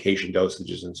medication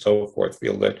dosages and so forth.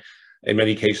 Feel that in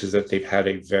many cases that they've had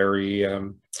a very, they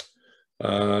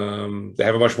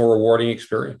have a much more rewarding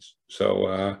experience.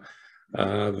 So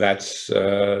that's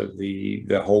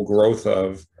the whole growth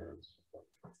of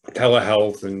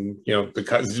telehealth and,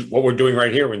 because what we're doing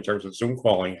right here in terms of Zoom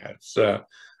calling has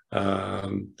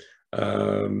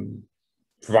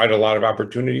provide a lot of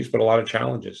opportunities, but a lot of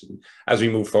challenges. And as we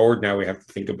move forward now, we have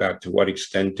to think about to what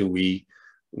extent do we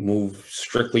move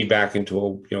strictly back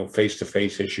into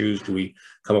face-to-face issues? Do we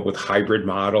come up with hybrid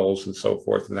models and so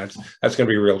forth? And that's going to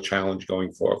be a real challenge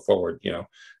going forward.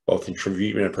 Both in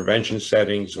treatment and prevention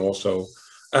settings, and also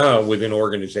within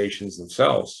organizations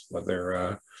themselves.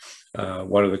 Whether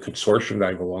one of the consortium that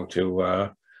I belong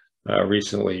to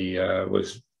recently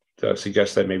was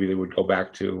suggest that maybe they would go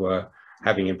back to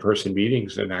having in-person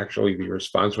meetings, and actually the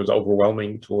response was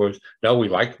overwhelming towards, no, we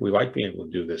like being able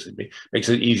to do this. It makes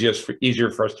it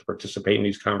easier for us to participate in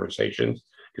these conversations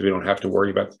because we don't have to worry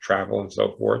about the travel and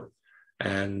so forth.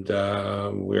 And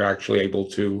we're actually able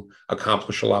to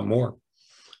accomplish a lot more.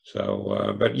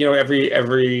 So, but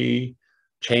every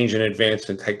change and advance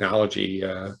in technology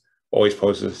always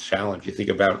poses a challenge. You think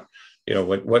about,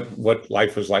 what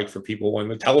life was like for people when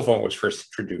the telephone was first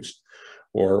introduced,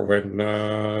 or when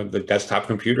the desktop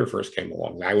computer first came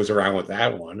along. I was around with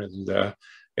that one, and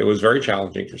it was very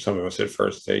challenging for some of us at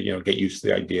first to get used to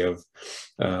the idea of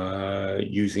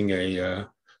using a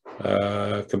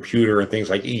computer and things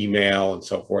like email and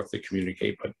so forth to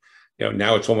communicate. But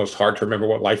now it's almost hard to remember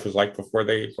what life was like before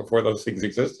those things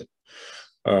existed.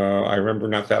 I remember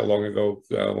not that long ago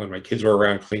when my kids were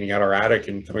around cleaning out our attic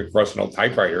and coming across an old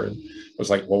typewriter, and was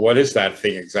like, well, what is that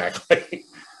thing exactly?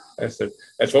 I said,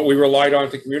 that's what we relied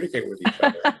on to communicate with each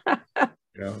other.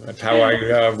 That's how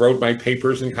I wrote my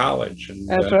papers in college, and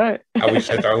that's right. how we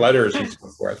sent our letters and so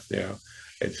forth.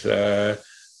 It's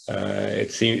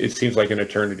it seems like an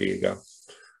eternity ago,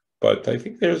 but I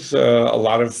think there's a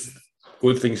lot of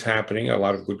good things happening, a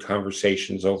lot of good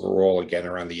conversations overall, again,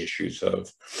 around the issues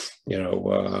of,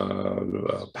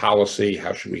 policy,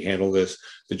 how should we handle this,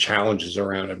 the challenges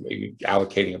around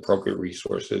allocating appropriate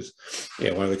resources.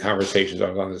 One of the conversations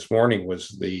I was on this morning was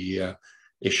the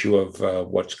issue of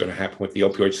what's going to happen with the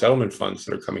opioid settlement funds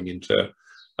that are coming into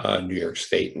New York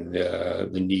State, and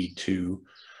the need to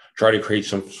try to create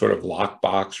some sort of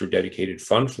lockbox or dedicated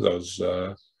fund for those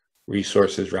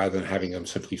resources rather than having them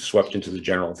simply swept into the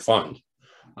general fund.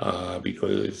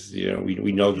 Because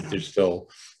we know that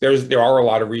there are a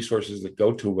lot of resources that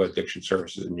go to addiction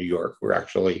services in New York. We're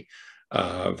actually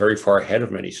very far ahead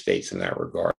of many states in that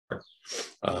regard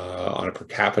on a per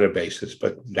capita basis.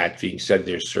 But that being said,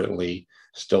 there's certainly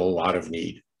still a lot of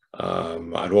need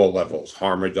at all levels: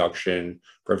 harm reduction,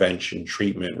 prevention,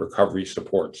 treatment, recovery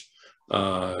supports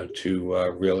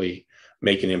to really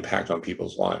make an impact on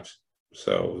people's lives.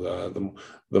 So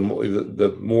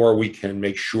the more we can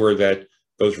make sure that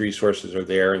those resources are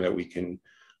there and that we can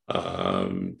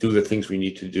do the things we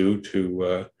need to do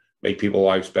to make people's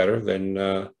lives better, then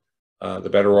the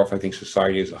better off I think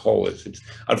society as a whole is. It's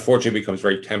unfortunately becomes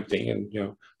very tempting,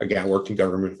 and again, I worked in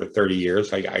government for 30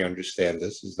 years. I understand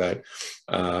this, is that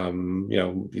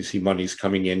you see monies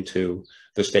coming into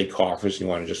the state coffers, and you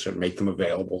want to just sort of make them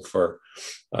available for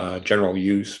general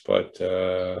use, but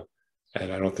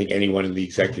and I don't think anyone in the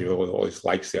executive always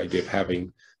likes the idea of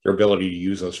having their ability to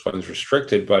use those funds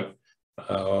restricted. But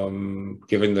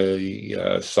given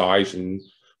the size and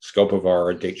scope of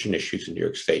our addiction issues in New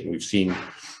York State, and we've seen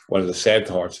one of the sad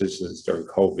thoughts is during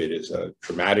COVID is a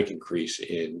dramatic increase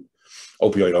in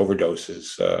opioid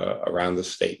overdoses around the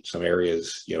state. Some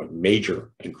areas,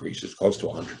 major increases, close to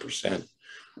 100%.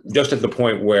 Just at the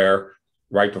point where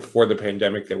right before the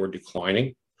pandemic, they were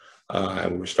declining.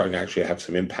 And we're starting to actually have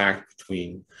some impact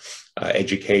between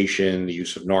education, the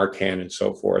use of Narcan and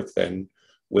so forth. And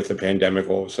with the pandemic,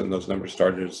 all of a sudden those numbers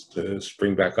started to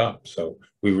spring back up. So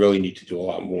we really need to do a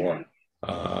lot more.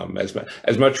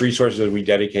 As much resources as we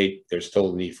dedicate, there's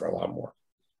still a need for a lot more.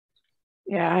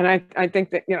 Yeah, and I think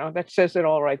that, that says it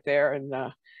all right there. And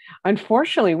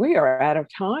unfortunately, we are out of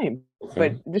time. Okay.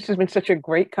 But this has been such a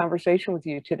great conversation with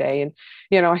you today.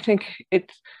 And, I think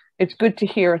it's good to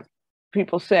hear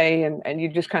people say, and you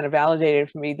just kind of validated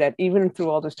for me that even through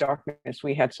all this darkness,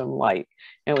 we had some light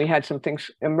and we had some things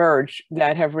emerge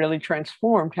that have really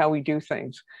transformed how we do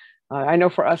things. I know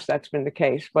for us, that's been the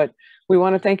case, but we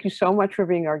want to thank you so much for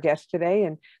being our guest today,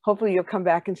 and hopefully you'll come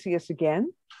back and see us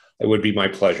again. It would be my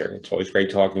pleasure. It's always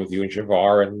great talking with you and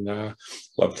Chevar, and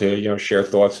love to share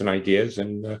thoughts and ideas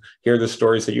and hear the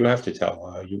stories that you have to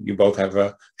tell. You both have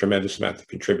a tremendous amount to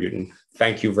contribute, and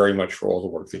thank you very much for all the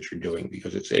work that you're doing,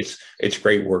 because it's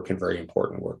great work and very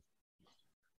important work.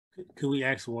 Could we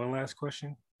ask one last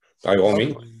question? By all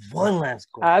means. One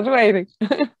last question. I was waiting.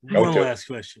 One last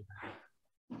question.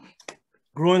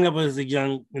 Growing up as a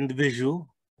young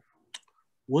individual,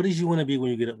 what did you want to be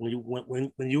when you get up?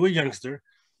 When you were a youngster,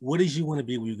 what did you want to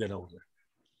be when you get older?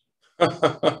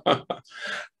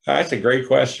 That's a great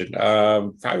question.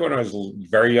 Probably when I was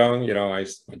very young, my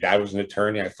dad was an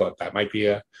attorney. I thought that might be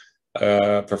a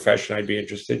profession I'd be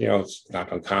interested in. It's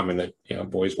not uncommon that,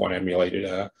 boys want to emulate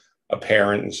a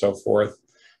parent and so forth.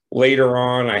 Later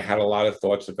on, I had a lot of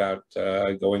thoughts about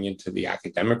going into the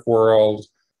academic world.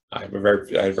 I had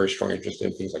a very strong interest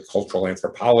in things like cultural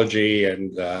anthropology,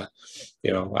 and I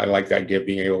like the idea of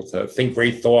being able to think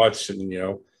great thoughts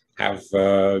and have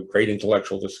great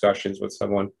intellectual discussions with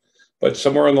someone. But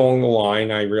somewhere along the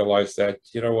line, I realized that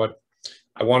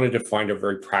I wanted to find a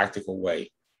very practical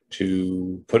way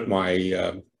to put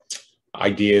my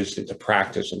ideas into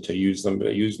practice and to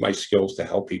use my skills to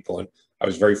help people. And I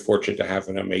was very fortunate to have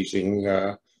an amazing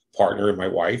partner in my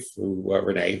wife,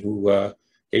 Renee, who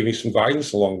gave me some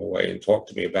guidance along the way and talked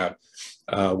to me about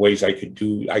ways I could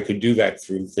do that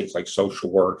through things like social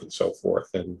work and so forth.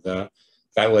 And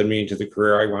that led me into the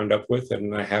career I wound up with,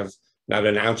 and I have not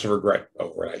an ounce of regret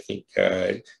over it. I think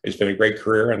it's been a great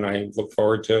career, and I look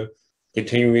forward to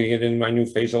continuing it in my new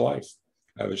phase of life.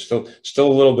 There's still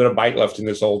a little bit of bite left in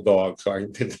this old dog, so I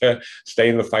intend to stay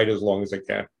in the fight as long as I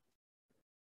can.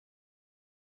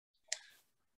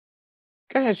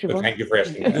 Go ahead, Chevar. Thank you for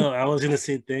asking. No, I was going to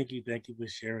say thank you for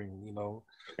sharing.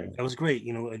 That was great.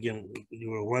 Again,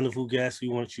 you were a wonderful guest. We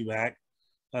want you back.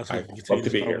 So we can continue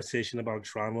this conversation about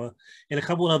trauma and a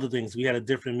couple of other things. We had a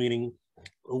different meeting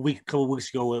a couple of weeks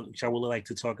ago, which I would like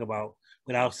to talk about,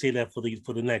 but I'll say that for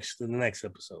the next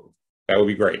episode. That would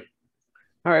be great.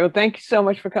 All right. Well, thank you so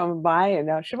much for coming by. And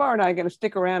Chevar and I are going to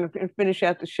stick around and finish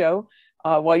out the show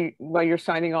while you're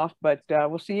signing off. But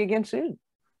we'll see you again soon.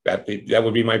 That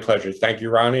would be my pleasure. Thank you,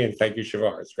 Ronnie, and thank you,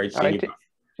 Chevar. It's great seeing you both.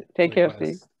 Take care,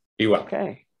 Steve. Be well.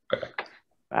 Okay.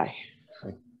 Bye.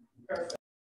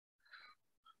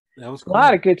 That was cool. A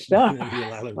lot of good stuff.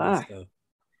 A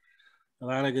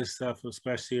lot of good stuff,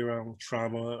 especially around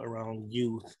trauma, around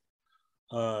youth.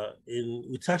 And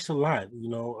we touched a lot, you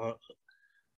know.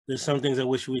 There's some things I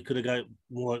wish we could have got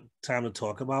more time to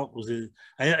talk about.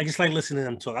 I just like listening to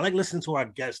them talk. I like listening to our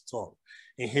guests talk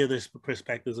and hear their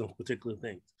perspectives on particular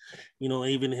things. You know,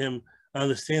 even him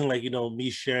understanding, like, you know, me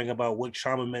sharing about what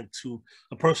trauma meant to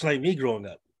a person like me growing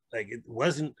up. Like, it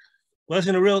wasn't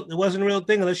a real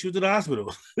thing unless you went to the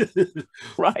hospital.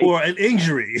 Right. Or an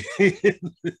injury.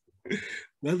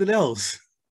 Nothing else.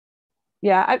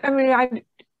 Yeah, I mean,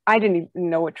 I didn't even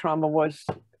know what trauma was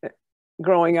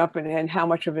growing up, and how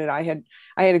much of it I had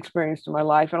experienced in my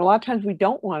life. And a lot of times we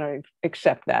don't want to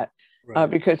accept that, right.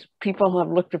 Because people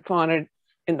have looked upon it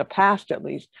in the past, at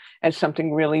least, as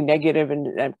something really negative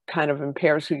and kind of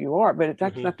impairs who you are. But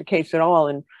that's not the case at all.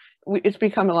 And it's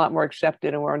become a lot more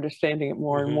accepted, and we're understanding it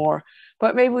more and more.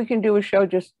 But maybe we can do a show,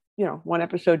 just, you know, one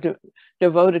episode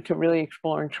devoted to really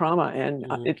exploring trauma and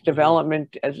its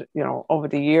development, as, you know, over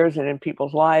the years and in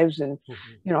people's lives, and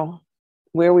you know,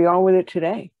 where we are with it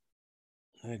today.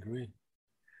 I agree.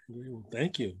 Well,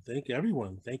 thank you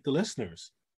everyone. Thank the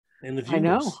listeners and the viewers. I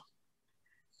know,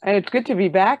 and it's good to be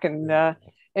back, and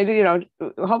you know,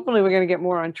 hopefully we're going to get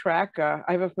more on track. I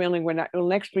have a feeling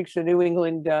next week's the New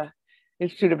England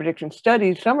Institute of Addiction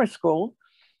Studies summer school,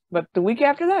 but the week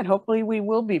after that, hopefully we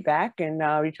will be back, and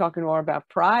be talking more about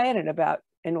Pride and about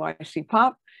NYC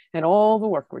Pop and all the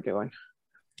work we're doing.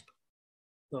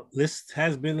 So this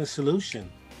has been the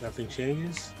solution. Nothing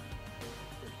changes.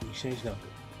 We change nothing.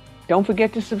 Don't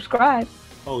forget to subscribe.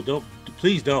 Oh,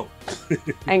 please don't.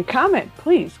 And comment,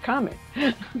 please comment.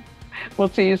 We'll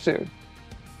see you soon.